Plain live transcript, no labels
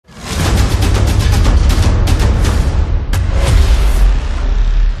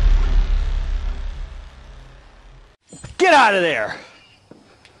Get out of there.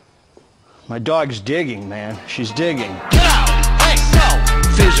 My dog's digging, man. She's digging. Get out! Hey, go!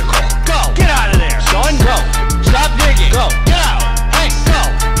 Physical. Go! Get out of there, son. Go! Stop digging! Go. Get out! Hey, go!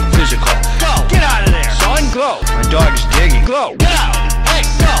 Physical. Go! Get out of there, son. Go. My dog's digging. Go. Get out! Hey,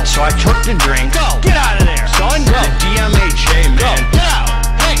 go! So I took the drink. Go. Get out of there, son. Go. The GYMHOMIE, Go! man. Get out!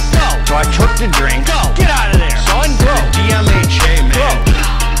 Hey, go! So I took the drink. Go. Get out of there, son. Go. The GYMHOMIE, man. Go.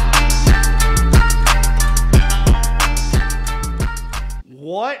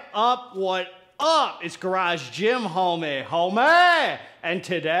 What up? What up? It's Garage Gym, homie. And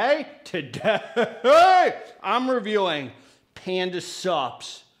today, I'm reviewing Panda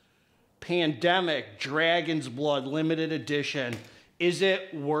Supps Pandemic Dragon's Blood Limited Edition. Is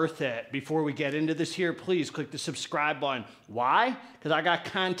it worth it? Before we get into this here, please click the subscribe button. Why? Because I got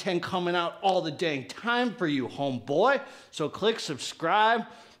content coming out all the dang time for you, homeboy. So click subscribe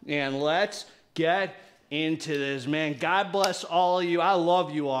and let's get into this, man. God bless all of you. I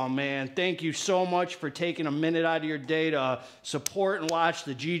love you all, man. Thank you so much for taking a minute out of your day to support and watch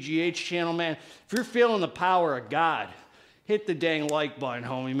the GGH channel, man. If you're feeling the power of God, hit the dang like button,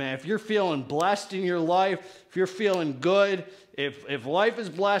 homie, man. If you're feeling blessed in your life, if you're feeling good, if life is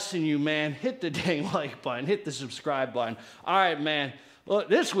blessing you, man, hit the dang like button, hit the subscribe button. All right, man. Look,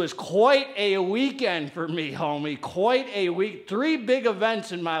 this was quite a weekend for me, homie. Quite a week. 3 big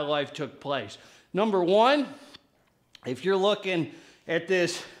events in my life took place. Number one, if you're looking at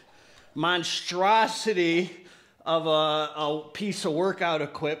this monstrosity of a piece of workout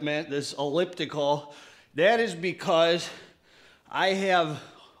equipment, this elliptical, that is because I have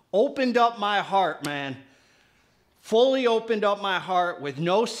opened up my heart, man. Fully opened up my heart with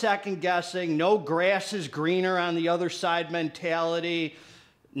no second guessing, no grass is greener on the other side mentality,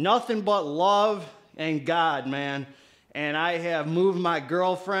 nothing but love and God, man. And I have moved my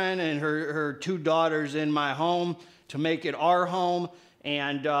girlfriend and her 2 daughters in my home to make it our home.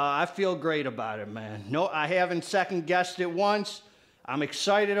 And I feel great about it, man. No, I haven't second guessed it once. I'm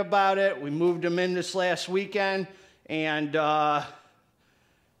excited about it. We moved them in this last weekend. And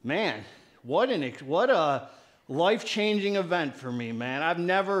man, what a life-changing event for me, man. I've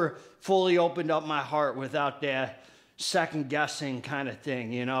never fully opened up my heart without that second guessing kind of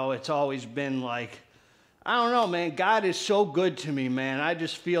thing. You know, it's always been like, I don't know, man. God is so good to me, man. I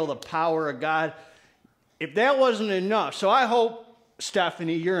just feel the power of God. If that wasn't enough, so I hope,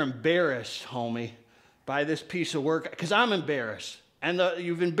 Stephanie, you're embarrassed, homie, by this piece of work, because I'm embarrassed. And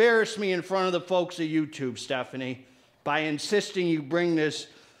you've embarrassed me in front of the folks at YouTube, Stephanie, by insisting you bring this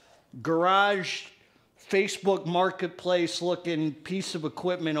garage Facebook marketplace looking piece of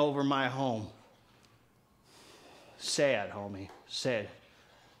equipment over my home. Sad, homie. Sad.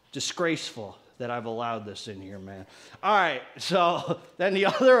 Disgraceful that I've allowed this in here, man. All right, so then the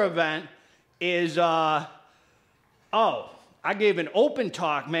other event is, I gave an open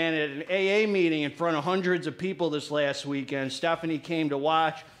talk, man, at an AA meeting in front of hundreds of people this last weekend. Stephanie came to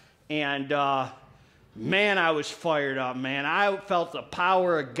watch, and man, I was fired up, man. I felt the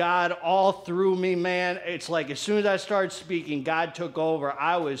power of God all through me, man. It's like as soon as I started speaking, God took over.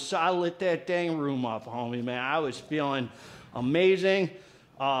 I lit that dang room up, homie, man. I was feeling amazing.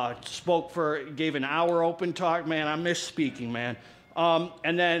 Gave an hour open talk, man. I miss speaking, man.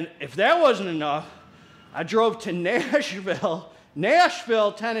 And then if that wasn't enough, I drove to Nashville,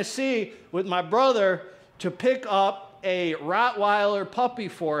 Tennessee with my brother to pick up a Rottweiler puppy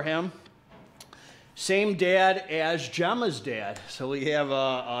for him. Same dad as Gemma's dad. So we have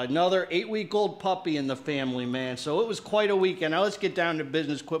another 8-week-old puppy in the family, man. So it was quite a weekend. Now let's get down to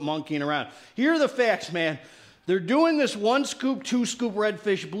business, quit monkeying around. Here are the facts, man. They're doing this 1 scoop, 2 scoop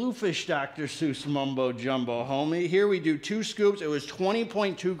redfish, bluefish, Dr. Seuss mumbo jumbo, homie. Here we do 2 scoops. It was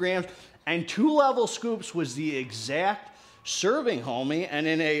 20.2 grams, and 2 level scoops was the exact serving, homie. And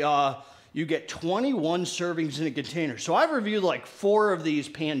in you get 21 servings in a container. So I've reviewed like 4 of these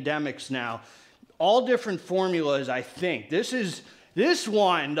pandemics now, all different formulas, I think. This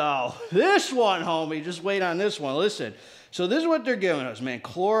one, though. This one, homie. Just wait on this one. Listen. So this is what they're giving us, man.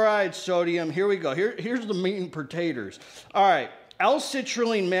 Chloride, sodium. Here we go. Here's the meat and potatoes. All right.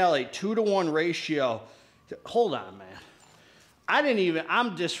 L-citrulline malate, 2-to-1 ratio. Hold on, man.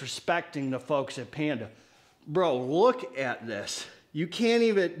 I'm disrespecting the folks at Panda. Bro, look at this. You can't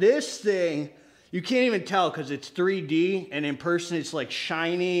even tell because it's 3D, and in person it's like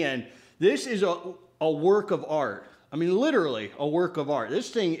shiny, and this is a work of art. I mean, literally a work of art. This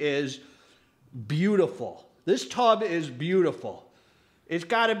thing is beautiful. This tub is beautiful. It's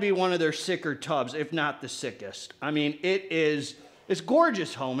got to be one of their sicker tubs, if not the sickest. I mean, it's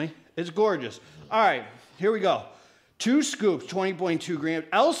gorgeous, homie. It's gorgeous. All right, here we go. 2 scoops, 20.2 grams.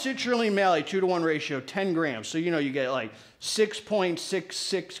 L-citrulline malate, 2-to-1 ratio, 10 grams. So, you know, you get like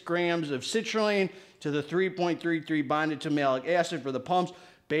 6.66 grams of citrulline to the 3.33 bonded to malic acid for the pumps.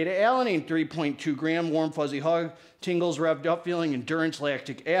 Beta-alanine, 3.2 gram, warm fuzzy hug, tingles, revved up feeling, endurance,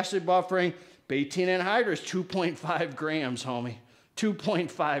 lactic acid buffering. Betaine anhydrous, 2.5 grams, homie.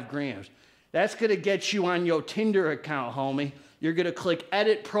 2.5 grams. That's going to get you on your Tinder account, homie. You're going to click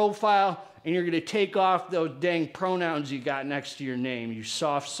edit profile, and you're going to take off those dang pronouns you got next to your name, you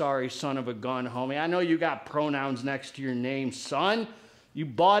soft, sorry son of a gun, homie. I know you got pronouns next to your name, son. You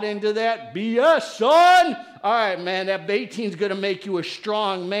bought into that BS, son. All right, man, that betaine's going to make you a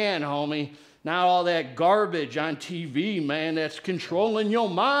strong man, homie. Not all that garbage on TV, man, that's controlling your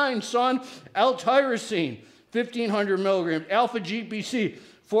mind, son. L-tyrosine, 1,500 milligrams. Alpha-GPC,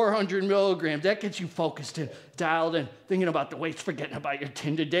 400 milligrams. That gets you focused and dialed in, thinking about the weights, forgetting about your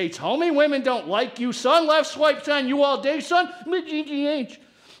Tinder dates. Homie, women don't like you, son. Left swipes on you all day, son. But GGH,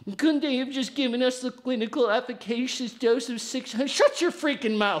 couldn't they have just given us the clinical efficacious dose of 600? Shut your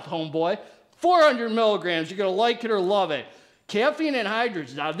freaking mouth, homeboy. 400 milligrams. You're going to like it or love it. Caffeine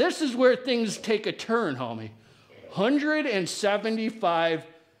anhydrous. Now, this is where things take a turn, homie. 175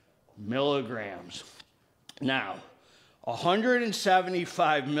 milligrams. Now,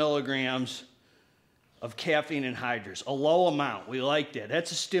 175 milligrams of caffeine anhydrous, a low amount. We like that.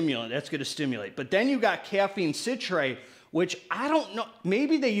 That's a stimulant. That's going to stimulate. But then you got caffeine citrate, which I don't know.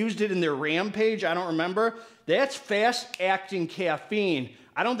 Maybe they used it in their Rampage. I don't remember. That's fast-acting caffeine.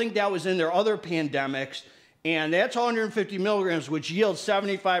 I don't think that was in their other pandemics. And that's 150 milligrams, which yields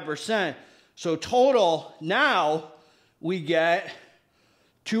 75%. So total, now we get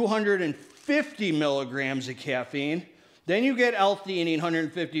 250 milligrams of caffeine. Then you get L-theanine,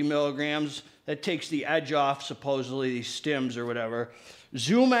 150 milligrams. That takes the edge off, supposedly, these stims or whatever.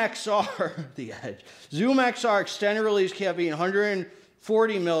 Zoom XR, the edge. Zoom XR, extended release caffeine,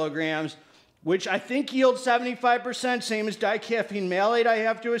 140 milligrams, which I think yields 75%, same as dicaffeine malate, I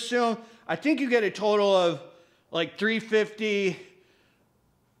have to assume. I think you get a total of like 350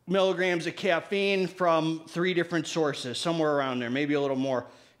 milligrams of caffeine from 3 different sources, somewhere around there, maybe a little more.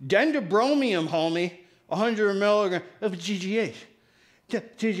 Dendrobromium, homie, 100 milligrams of GGH.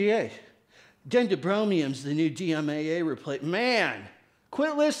 GGH. Dendrobromium's the new DMAA replacement. Man,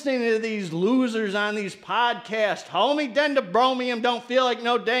 quit listening to these losers on these podcasts, homie. Dendrobromium don't feel like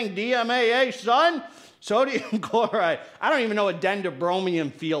no dang DMAA, son. Sodium chloride. I don't even know what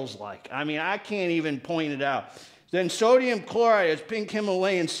dendrobromium feels like. I mean, I can't even point it out. Then sodium chloride is pink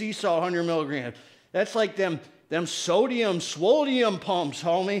Himalayan sea salt, 100 milligrams. That's like them sodium, swodium pumps,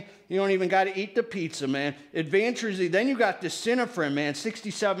 homie. You don't even got to eat the pizza, man. Advantage, then you got the synephrine, man,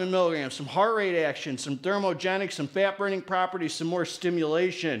 67 milligrams. Some heart rate action, some thermogenic, some fat-burning properties, some more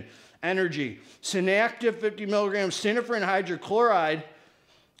stimulation, energy. Synactive, 50 milligrams. Synephrine hydrochloride.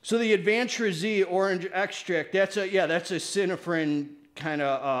 So the Advantage orange extract, that's a synephrine kind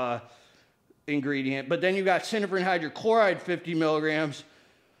of ingredient. But then you got synephrine hydrochloride, 50 milligrams.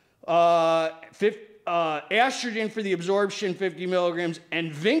 Estrogen for the absorption, 50 milligrams.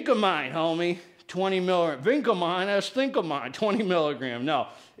 And vincomine, homie, 20 milligrams. Vincomine, that's thincomine, 20 milligrams. No,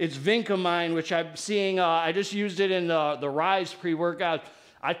 it's vincomine, which I'm seeing, I just used it in the Rise pre-workout.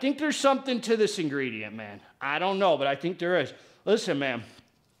 I think there's something to this ingredient, man. I don't know, but I think there is. Listen, man.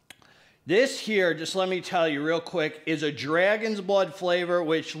 This here, just let me tell you real quick, is a dragon's blood flavor,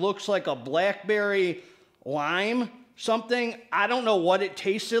 which looks like a blackberry lime something. I don't know what it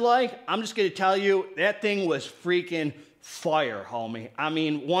tasted like. I'm just going to tell you, that thing was freaking fire, homie. I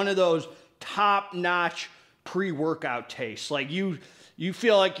mean, one of those top-notch pre-workout tastes. Like, you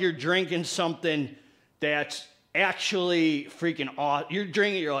feel like you're drinking something that's actually freaking awesome. You're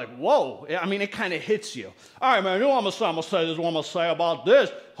drinking, you're like, whoa. I mean, it kind of hits you. All right, man, you know what I'm going to say this, what I'm going to say about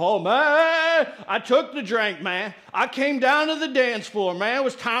this. Oh, man, I took the drink, man. I came down to the dance floor, man. It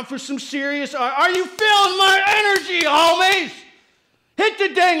was time for some serious, are you feeling my energy, homies? Hit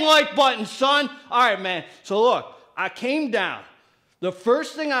the dang like button, son. All right, man. So, look, I came down. The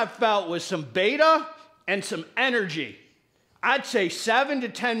first thing I felt was some beta and some energy. I'd say 7 to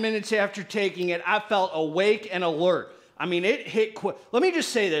 10 minutes after taking it, I felt awake and alert. I mean, it hit quick. Let me just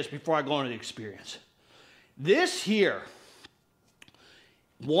say this before I go into the experience. This here,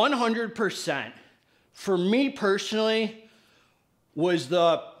 100%, for me personally, was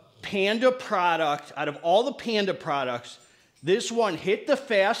the Panda product. Out of all the Panda products, this one hit the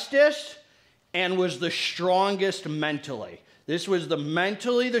fastest and was the strongest mentally. This was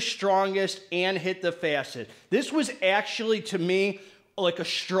mentally the strongest and hit the fastest. This was actually, to me, like a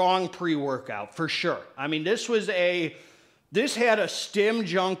strong pre-workout, for sure. I mean, this had a stim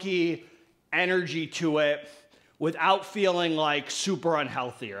junkie energy to it, without feeling like super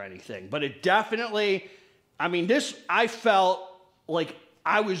unhealthy or anything. But it definitely, I mean, I felt like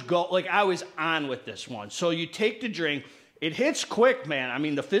I was on with this one. So you take the drink, it hits quick, man. I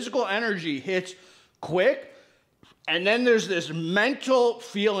mean, the physical energy hits quick. And then there's this mental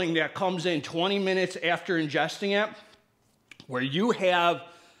feeling that comes in 20 minutes after ingesting it, where you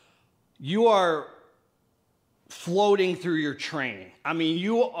are floating through your training. I mean,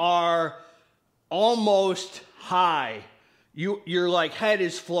 you are almost high. Your like head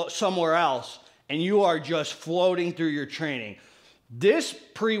is somewhere else, and you are just floating through your training. This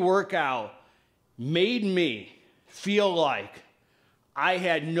pre-workout made me feel like I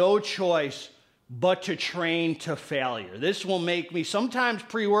had no choice but to train to failure. This will make me, sometimes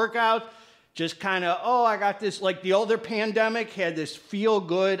pre-workout, just kind of, oh, I got this, like the older Pandemic had this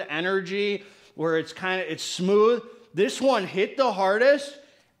feel-good energy where it's smooth. This one hit the hardest,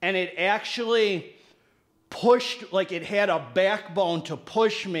 and it actually pushed, like it had a backbone to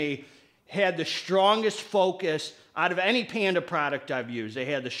push me, had the strongest focus out of any Panda product I've used. They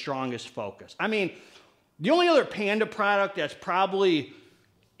had the strongest focus. I mean, the only other Panda product that's probably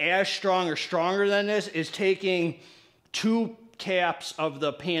as strong or stronger than this is taking 2 caps of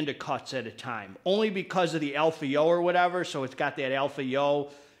the Panda Cuts at a time, only because of the Alpha Yo or whatever. So it's got that Alpha Yo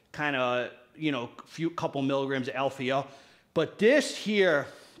kind of, you know, couple milligrams of Alpha Yo. But this here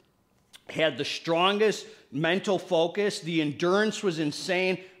had the strongest mental focus. The endurance was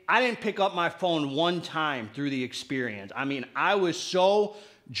insane. I didn't pick up my phone one time through the experience. I mean, I was so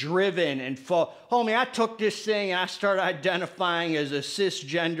driven and homie, I took this thing and I started identifying as a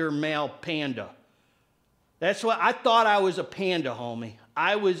cisgender male panda. That's what I thought. I was a panda, homie.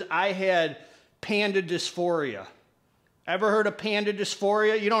 I had panda dysphoria. Ever heard of panda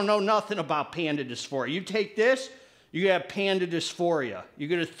dysphoria? You don't know nothing about panda dysphoria. You take this, you have panda dysphoria. You're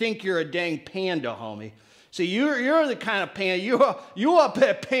gonna think you're a dang panda, homie. See, you're the kind of panda, you up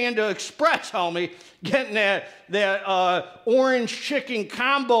at Panda Express, homie, getting that orange chicken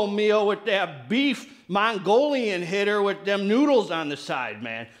combo meal with that beef Mongolian hitter with them noodles on the side,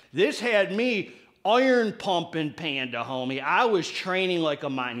 man. This had me iron pumping Panda, homie. I was training like a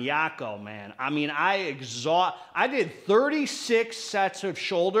maniaco, man. I mean, I did 36 sets of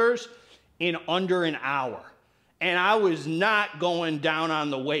shoulders in under an hour. And I was not going down on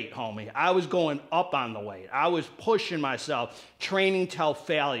the weight, homie. I was going up on the weight. I was pushing myself, training till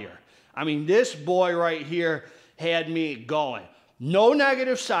failure. I mean, this boy right here had me going. No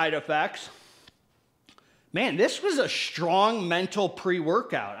negative side effects. Man, this was a strong mental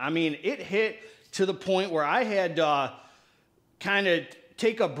pre-workout. I mean, it hit to the point where I had to kind of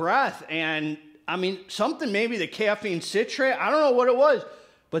take a breath. And, I mean, something, maybe the caffeine citrate, I don't know what it was.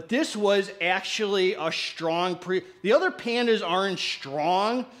 But this was actually a strong The other Pandas aren't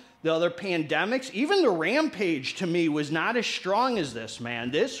strong, the other Pandemics. Even the Rampage, to me, was not as strong as this, man.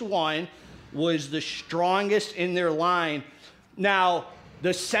 This one was the strongest in their line. Now,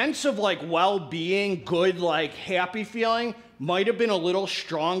 the sense of, like, well-being, good, like, happy feeling might have been a little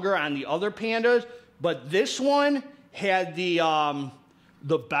stronger on the other Pandas, but this one had the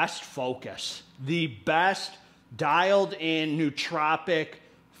best focus, the best dialed-in nootropic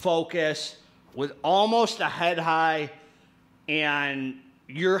focus with almost a head high, and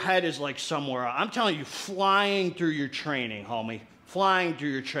your head is like somewhere else. I'm telling you, flying through your training, homie. Flying through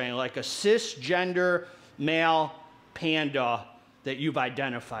your training like a cisgender male panda that you've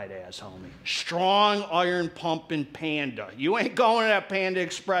identified as, homie. Strong iron pumping panda. You ain't going to that Panda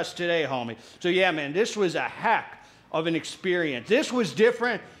Express today, homie. So yeah, man, this was a heck of an experience. This was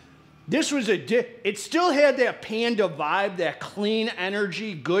different. This was it still had that Panda vibe, that clean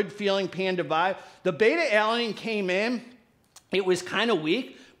energy, good feeling Panda vibe. The beta alanine came in, it was kind of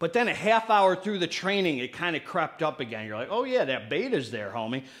weak, but then a half hour through the training, it kind of crept up again. You're like, oh yeah, that beta's there,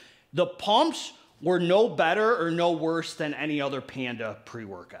 homie. The pumps were no better or no worse than any other Panda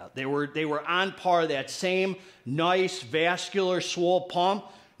pre-workout. They were on par, that same nice vascular swole pump.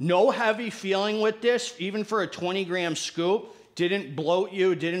 No heavy feeling with this, even for a 20-gram scoop. Didn't bloat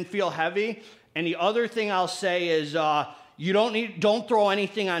you, didn't feel heavy. And the other thing I'll say is don't throw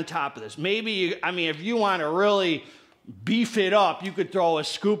anything on top of this. Maybe, if you want to really beef it up, you could throw a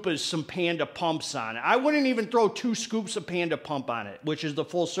scoop of some Panda pumps on it. I wouldn't even throw 2 scoops of Panda pump on it, which is the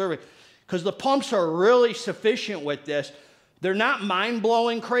full serving, because the pumps are really sufficient with this. They're not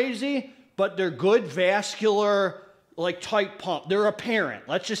mind-blowing crazy, but they're good vascular, like, tight pump. They're apparent.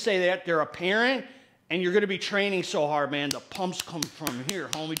 Let's just say that they're apparent. And you're going to be training so hard, man. The pumps come from here,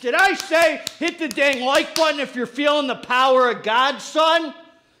 homie. Did I say hit the dang like button if you're feeling the power of God, son?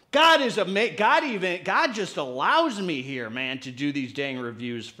 God is amazing. God just allows me here, man, to do these dang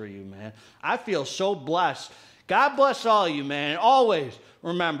reviews for you, man. I feel so blessed. God bless all of you, man. And always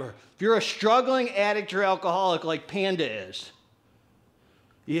remember, if you're a struggling addict or alcoholic like Panda is,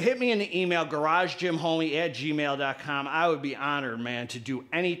 you hit me in the email, garagegymhomie@gmail.com. I would be honored, man, to do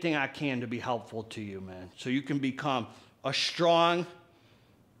anything I can to be helpful to you, man. So you can become a strong,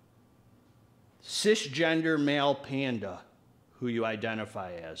 cisgender male panda who you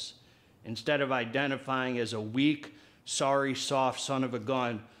identify as, instead of identifying as a weak, sorry, soft son of a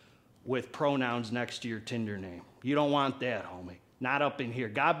gun with pronouns next to your Tinder name. You don't want that, homie. Not up in here.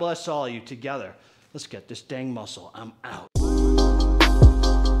 God bless all of you together. Let's get this dang muscle. I'm out.